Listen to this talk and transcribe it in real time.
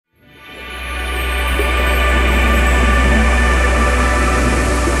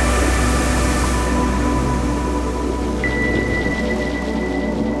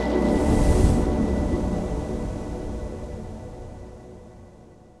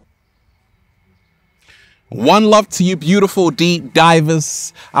One love to you, beautiful deep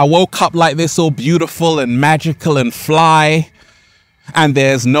divers. I woke up like this, all beautiful and magical and fly. And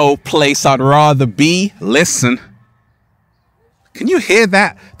there's no place I'd rather be. Listen. Can you hear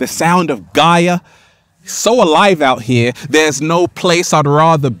that? The sound of Gaia. So alive out here. There's no place I'd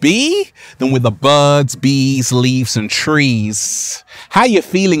rather be than with the birds, bees, leaves, and trees. How you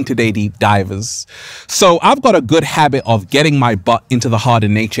feeling today, deep divers? So I've got a good habit of getting my butt into the heart of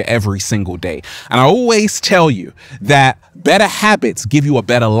nature every single day. And I always tell you that better habits give you a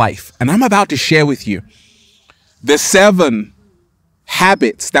better life. And I'm about to share with you the 7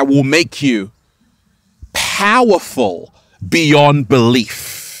 habits that will make you powerful beyond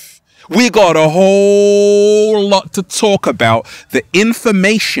belief. We got a whole lot to talk about. The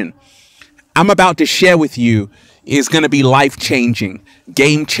information I'm about to share with you is going to be life-changing,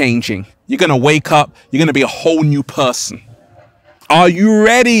 game-changing. You're going to wake up. You're going to be a whole new person. Are you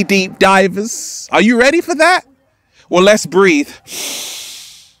ready, deep divers? Are you ready for that? Well, let's breathe.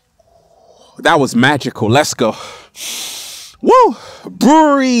 That was magical. Let's go. Woo!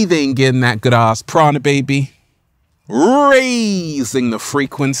 Breathing in that good ass prana, baby. Raising the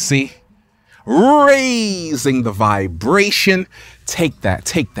frequency. Raising the vibration. Take that,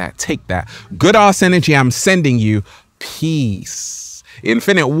 take that, take that. Good ass energy I'm sending you. Peace.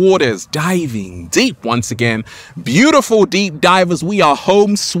 Infinite waters diving deep once again. Beautiful deep divers. We are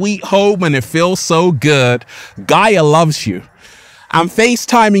home sweet home and it feels so good. Gaia loves you. I'm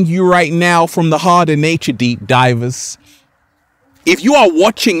FaceTiming you right now from the heart of nature, deep divers. If you are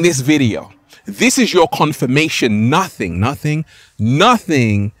watching this video, this is your confirmation. Nothing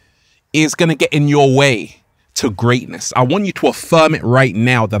is going to get in your way to greatness. I want you to affirm it right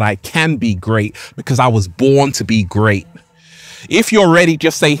now that I can be great because I was born to be great. If you're ready,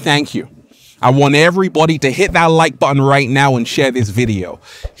 just say thank you. I want everybody to hit that like button right now and share this video.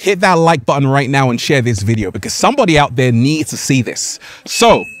 Hit that like button right now and share this video because somebody out there needs to see this.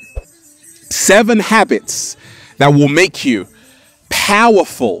 So, 7 habits that will make you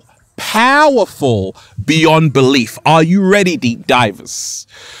powerful beyond belief. Are you ready, deep divers?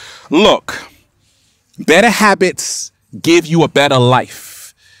 Look, better habits give you a better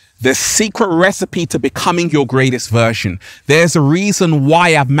life. The secret recipe to becoming your greatest version. There's a reason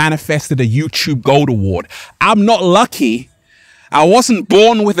why I've manifested a YouTube Gold Award. I'm not lucky. I wasn't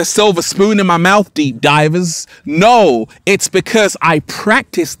born with a silver spoon in my mouth, deep divers. No, it's because I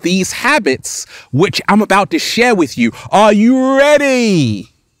practice these habits, which I'm about to share with you. Are you ready?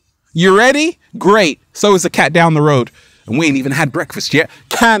 You ready? Great. So is the cat down the road. And we ain't even had breakfast yet.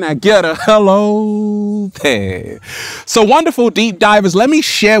 Can I get a hello there? So wonderful deep divers, let me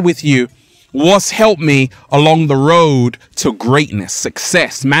share with you what's helped me along the road to greatness,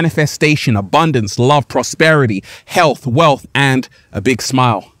 success, manifestation, abundance, love, prosperity, health, wealth, and a big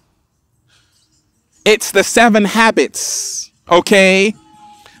smile. It's the 7 habits, okay,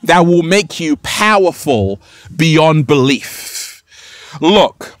 that will make you powerful beyond belief.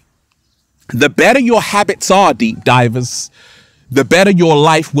 Look. The better your habits are, deep divers, the better your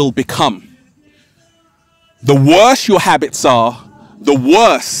life will become. The worse your habits are, the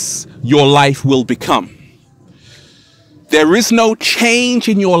worse your life will become. There is no change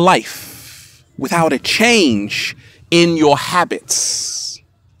in your life without a change in your habits.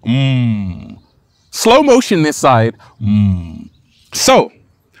 Slow motion this side. So,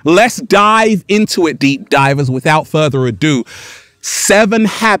 let's dive into it, deep divers, without further ado. 7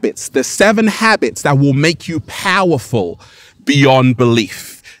 habits, the 7 habits that will make you powerful beyond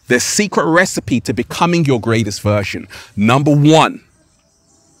belief. The secret recipe to becoming your greatest version. Number 1,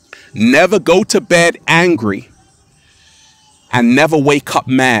 never go to bed angry and never wake up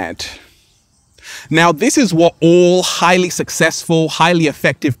mad. Now, this is what all highly successful, highly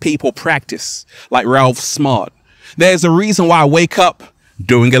effective people practice, like Ralph Smart. There's a reason why I wake up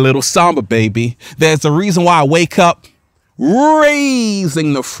doing a little samba, baby. There's a reason why I wake up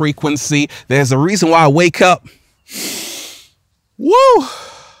raising the frequency. There's a reason why I wake up, woo,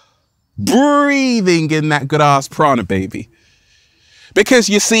 breathing in that good ass prana, baby. Because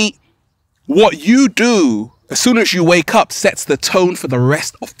you see, what you do as soon as you wake up sets the tone for the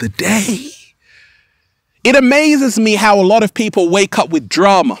rest of the day. It amazes me how a lot of people wake up with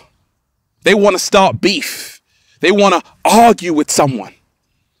drama. They want to start beef. They want to argue with someone.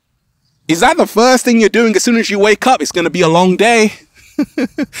 Is that the first thing you're doing as soon as you wake up? It's going to be a long day.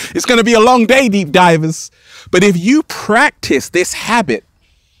 It's going to be a long day, deep divers. But if you practice this habit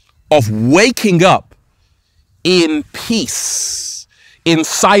of waking up in peace, in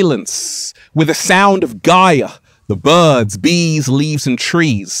silence, with the sound of Gaia, the birds, bees, leaves, and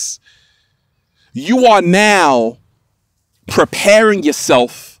trees, you are now preparing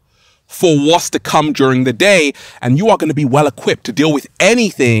yourself for what's to come during the day, and you are going to be well equipped to deal with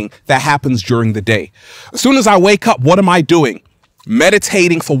anything that happens during the day. As soon as I wake up, what am I doing?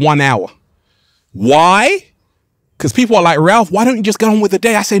 Meditating for 1 hour. Why? Because people are like, Ralph, why don't you just get on with the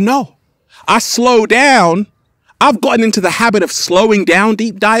day? I say, no, I slow down. I've gotten into the habit of slowing down,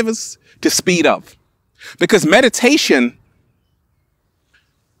 deep divers, to speed up, because meditation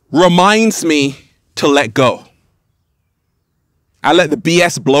reminds me to let go. I let the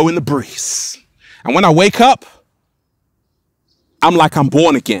BS blow in the breeze. And when I wake up, I'm like I'm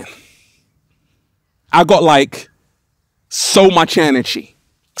born again. I got like so much energy,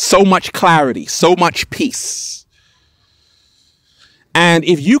 so much clarity, so much peace. And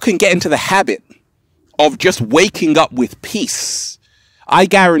if you can get into the habit of just waking up with peace, I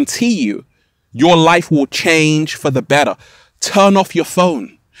guarantee you, your life will change for the better. Turn off your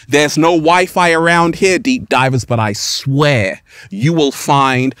phone. There's no Wi-Fi around here, deep divers, but I swear you will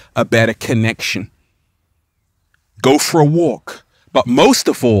find a better connection. Go for a walk. But most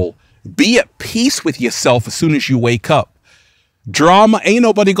of all, be at peace with yourself as soon as you wake up. Drama, ain't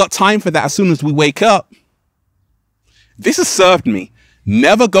nobody got time for that as soon as we wake up. This has served me.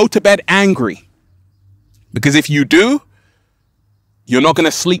 Never go to bed angry. Because if you do, you're not going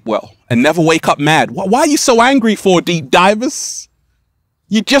to sleep well, and never wake up mad. Why are you so angry for, deep divers?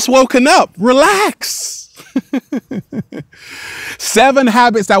 You just woken up. Relax. 7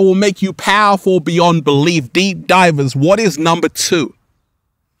 habits that will make you powerful beyond belief. Deep divers, what is number 2?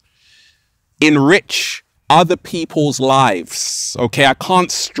 Enrich other people's lives. Okay, I can't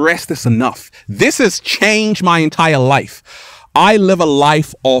stress this enough. This has changed my entire life. I live a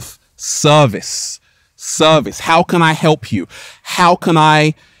life of service. Service. How can I help you? How can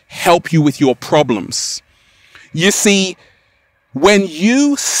I help you with your problems? You see, when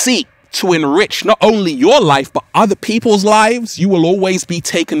you seek to enrich not only your life, but other people's lives, you will always be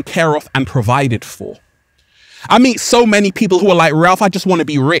taken care of and provided for. I meet so many people who are like, Ralph, I just want to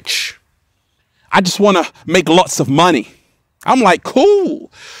be rich. I just want to make lots of money. I'm like,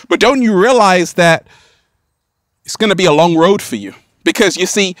 cool. But don't you realize that it's going to be a long road for you? Because you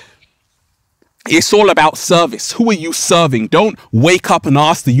see, it's all about service. Who are you serving? Don't wake up and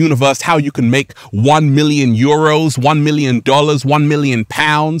ask the universe how you can make 1 million euros, $1 million, 1 million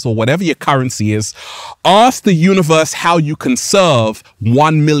pounds, or whatever your currency is. Ask the universe how you can serve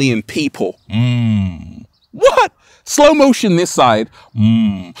 1 million people. What? Slow motion this side.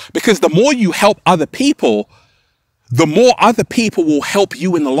 Because the more you help other people, the more other people will help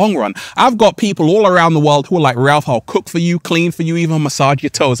you in the long run. I've got people all around the world who are like, Ralph, I'll cook for you, clean for you, even massage your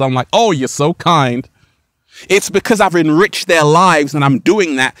toes. I'm like, oh, you're so kind. It's because I've enriched their lives, and I'm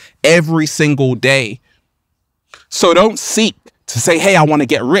doing that every single day. So don't seek to say, hey, I want to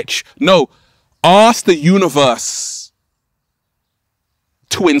get rich. No, ask the universe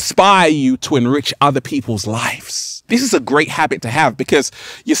to inspire you to enrich other people's lives. This is a great habit to have, because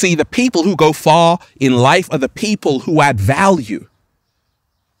you see, the people who go far in life are the people who add value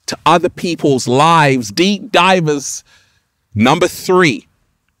to other people's lives. Deep divers, number 3,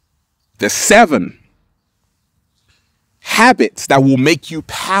 the 7 habits that will make you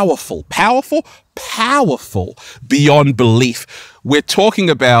powerful, powerful beyond belief. We're talking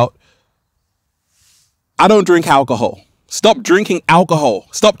about, I don't drink alcohol. Stop drinking alcohol.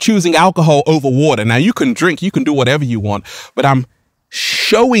 Stop choosing alcohol over water. Now, you can drink, you can do whatever you want, but I'm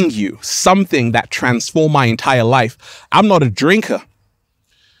showing you something that transformed my entire life. I'm not a drinker,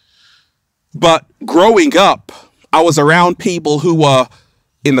 but growing up, I was around people who were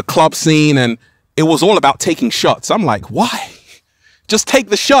in the club scene, and it was all about taking shots. I'm like, why? Just take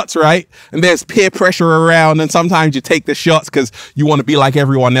the shots, right? And there's peer pressure around, and sometimes you take the shots because you want to be like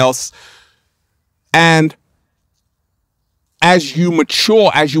everyone else. And as you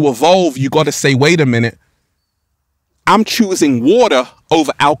mature, as you evolve, you got to say, wait a minute, I'm choosing water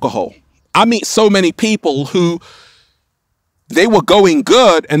over alcohol. I meet so many people who, they were going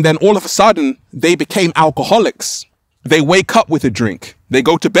good, and then all of a sudden they became alcoholics. They wake up with a drink. They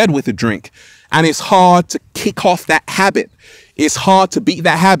go to bed with a drink. And it's hard to kick off that habit. It's hard to beat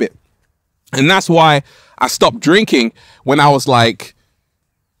that habit. And that's why I stopped drinking when I was like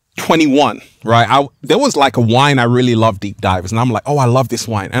 21, right? There was like a wine I really loved, deep divers, and I'm like, oh, I love this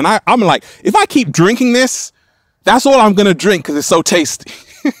wine. And I'm like, if I keep drinking this, that's all I'm going to drink because it's so tasty.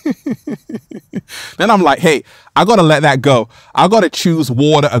 Then I'm like, hey, I got to let that go. I got to choose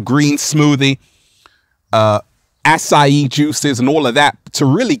water, a green smoothie, acai juices, and all of that to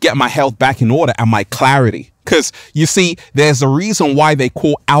really get my health back in order and my clarity. Because you see, there's a reason why they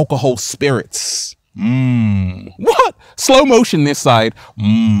call alcohol spirits. What? Slow motion this side.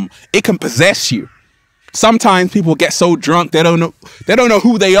 It can possess you. Sometimes people get so drunk they don't know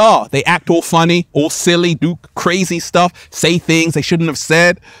who they are. They act all funny, all silly, do crazy stuff, say things they shouldn't have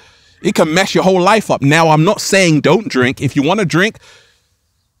said. It can mess your whole life up. Now, I'm not saying don't drink. If you want to drink,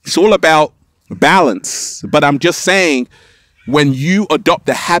 it's all about balance. But I'm just saying, when you adopt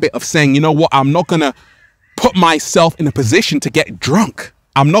the habit of saying, you know what, I'm not going to put myself in a position to get drunk.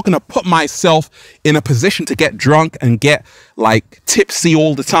 I'm not going to put myself in a position to get drunk and get like tipsy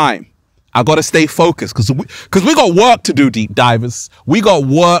all the time. I got to stay focused because we got work to do, deep divers. We got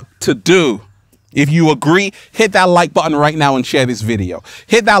work to do. If you agree, hit that like button right now and share this video.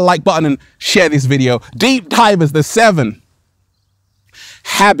 Hit that like button and share this video. Deep divers, the 7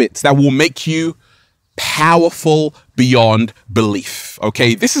 habits that will make you powerful beyond belief.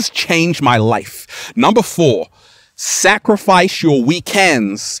 Okay, this has changed my life. Number 4, sacrifice your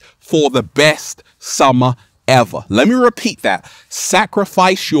weekends for the best summer ever. Let me repeat that.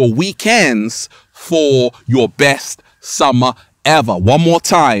 Sacrifice your weekends for your best summer ever. One more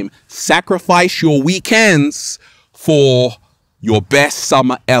time. Sacrifice your weekends for your best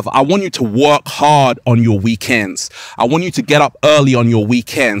summer ever. I want you to work hard on your weekends. I want you to get up early on your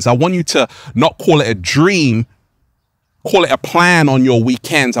weekends. I want you to not call it a dream, call it a plan on your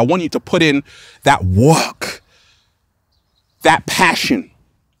weekends. I want you to put in that work, that passion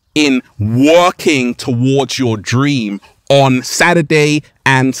in working towards your dream on Saturday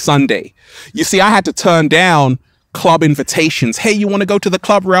and Sunday. You see, I had to turn down club invitations. Hey, you want to go to the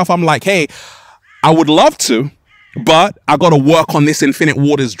club, Ralph? I'm like, hey, I would love to, but I got to work on this Infinite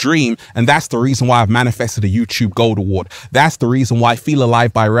Waters dream. And that's the reason why I've manifested a YouTube Gold Award. That's the reason why Feel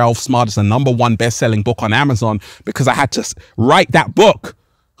Alive by Ralph Smart is the #1 best-selling book on Amazon, because I had to write that book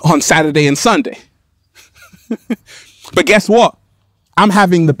on Saturday and Sunday. But guess what? I'm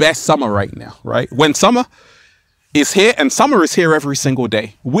having the best summer right now, right? When summer is here, and summer is here every single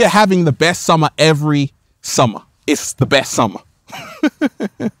day. We're having the best summer every summer. It's the best summer.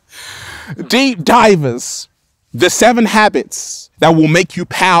 Deep divers, the 7 habits that will make you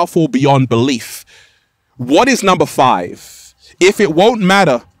powerful beyond belief. What is number 5? If it won't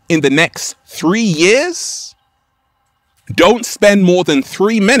matter in the next 3 years, don't spend more than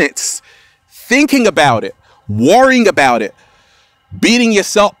 3 minutes thinking about it, worrying about it, beating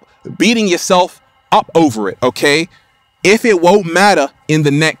yourself up over it, okay? If it won't matter in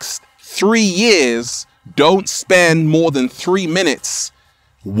the next 3 years, don't spend more than 3 minutes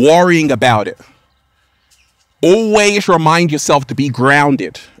worrying about it. Always remind yourself to be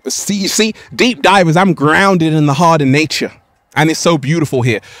grounded. See, deep divers, I'm grounded in the heart of nature, and it's so beautiful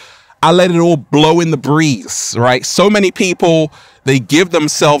here. I let it all blow in the breeze, right? So many people, they give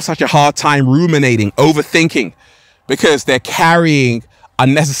themselves such a hard time ruminating, overthinking, because they're carrying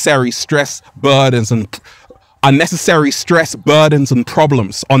unnecessary stress burdens and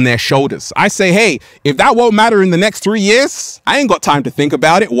problems on their shoulders. I say, hey, if that won't matter in the next 3 years, I ain't got time to think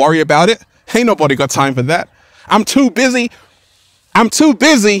about it, worry about it. Ain't nobody got time for that. I'm too busy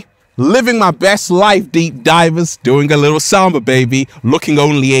living my best life, deep divers, doing a little samba, baby, looking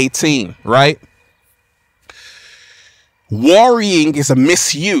only 18, right? Worrying is a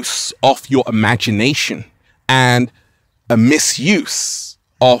misuse of your imagination and a misuse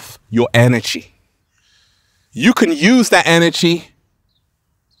of your energy. You can use that energy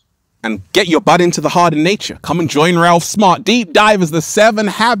and get your butt into the heart of nature. Come and join Ralph Smart. Deep Divers, the 7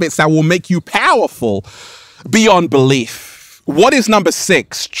 habits that will make you powerful beyond belief. What is number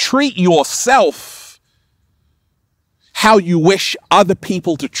 6? Treat yourself how you wish other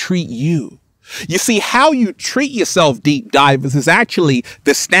people to treat you. You see, how you treat yourself, deep divers, is actually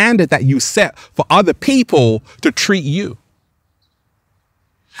the standard that you set for other people to treat you.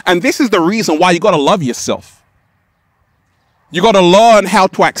 And this is the reason why you got to love yourself. You got to learn how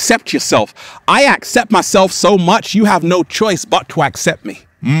to accept yourself. I accept myself so much, you have no choice but to accept me.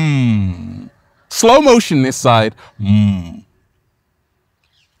 Slow motion this side.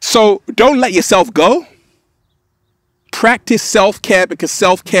 So don't let yourself go. Practice self-care, because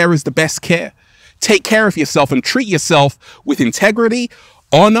self-care is the best care. Take care of yourself and treat yourself with integrity,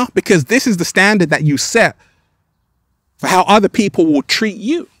 honor, because this is the standard that you set for how other people will treat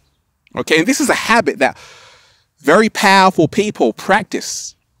you. Okay, and this is a habit that very powerful people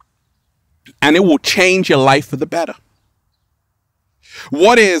practice, and it will change your life for the better.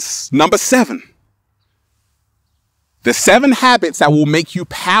 What is number 7? The 7 habits that will make you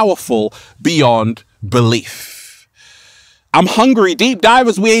powerful beyond belief. I'm hungry, deep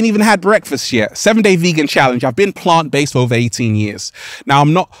divers. We ain't even had breakfast yet. 7-day vegan challenge. I've been plant-based for over 18 years. Now,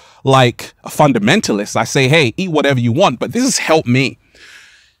 I'm not like a fundamentalist. I say, hey, eat whatever you want, but this has helped me.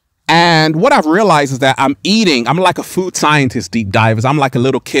 And what I've realized is that I'm like a food scientist, deep divers. I'm like a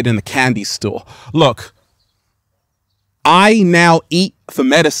little kid in the candy store. Look, I now eat for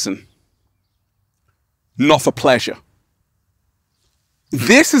medicine, not for pleasure.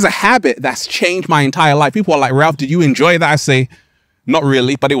 This is a habit that's changed my entire life. People are like, Ralph, did you enjoy that? I say, not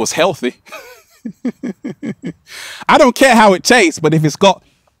really, but it was healthy. I don't care how it tastes, but if it's got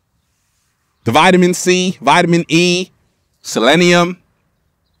the vitamin C, vitamin E, selenium,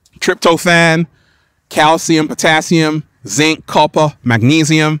 tryptophan, calcium, potassium, zinc, copper,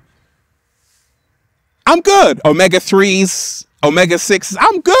 magnesium, I'm good. Omega-3s, omega-6s,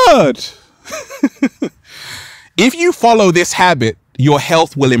 I'm good. If you follow this habit, your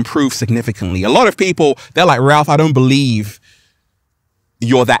health will improve significantly. A lot of people, they're like, Ralph, I don't believe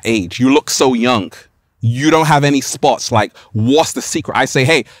you're that age. You look so young. You don't have any spots. Like, what's the secret? I say,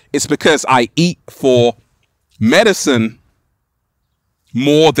 hey, it's because I eat for medicine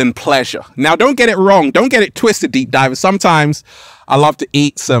more than pleasure. Now, don't get it wrong. Don't get it twisted, deep divers. Sometimes I love to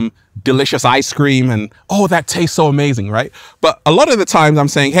eat some delicious ice cream and, oh, that tastes so amazing, right? But a lot of the times I'm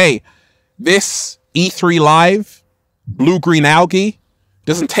saying, hey, this E3 Live blue-green algae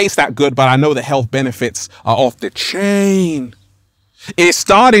doesn't taste that good, but I know the health benefits are off the chain. It's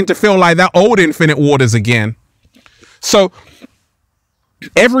starting to feel like that old Infinite Waters again. So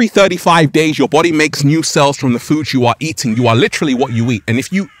every 35 days, your body makes new cells from the foods you are eating. You are literally what you eat. And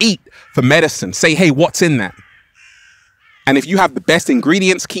if you eat for medicine, say, hey, what's in that? And if you have the best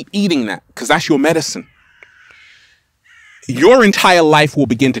ingredients, keep eating that because that's your medicine. Your entire life will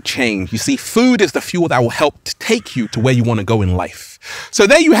begin to change. You see, food is the fuel that will help to take you to where you want to go in life. So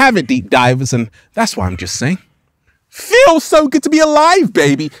there you have it, deep divers. And that's why I'm just saying, feels so good to be alive,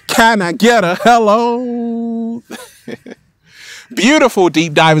 baby. Can I get a hello? Beautiful,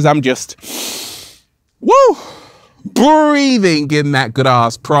 deep divers. I'm just, woo, breathing in that good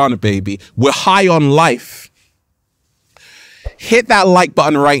ass prana, baby. We're high on life. Hit that like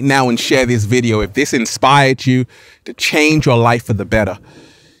button right now and share this video if this inspired you to change your life for the better.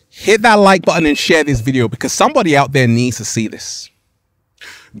 Hit that like button and share this video because somebody out there needs to see this.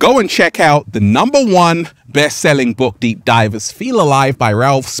 Go and check out the #1 best-selling book, Deep Divers, Feel Alive by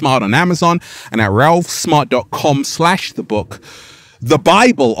Ralph Smart on Amazon and at ralphsmart.com/thebook. The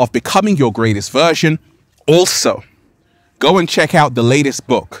Bible of Becoming Your Greatest Version. Also, go and check out the latest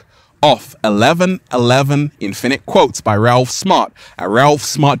book of 1111 Infinite Quotes by Ralph Smart at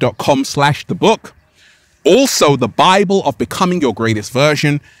ralphsmart.com/thebook. Also, the Bible of Becoming Your Greatest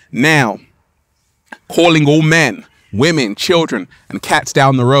Version. Now, calling all men, women, children, and cats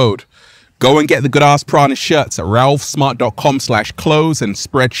down the road. Go and get the Good Ass Prana shirts at ralphsmart.com/clothes and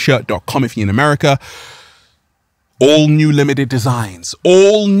spreadshirt.com if you're in America. All new limited designs.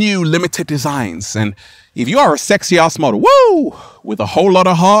 All new limited designs. And if you are a sexy ass model, woo, with a whole lot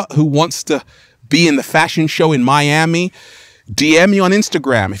of heart who wants to be in the fashion show in Miami, DM me on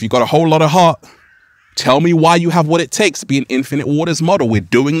Instagram. If you got a whole lot of heart, tell me why you have what it takes to be an Infinite Waters model. We're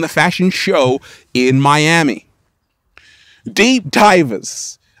doing the fashion show in Miami. Deep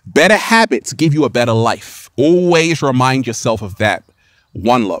divers, better habits give you a better life. Always remind yourself of that.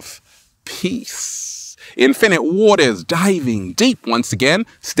 One love. Peace. Infinite Waters, diving deep once again.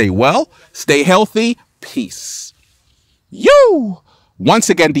 Stay well, stay healthy. Peace. You! Once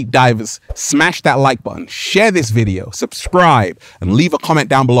again, deep divers, smash that like button, share this video, subscribe, and leave a comment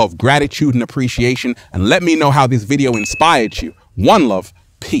down below of gratitude and appreciation, and let me know how this video inspired you. One love.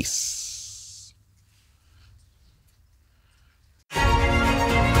 Peace.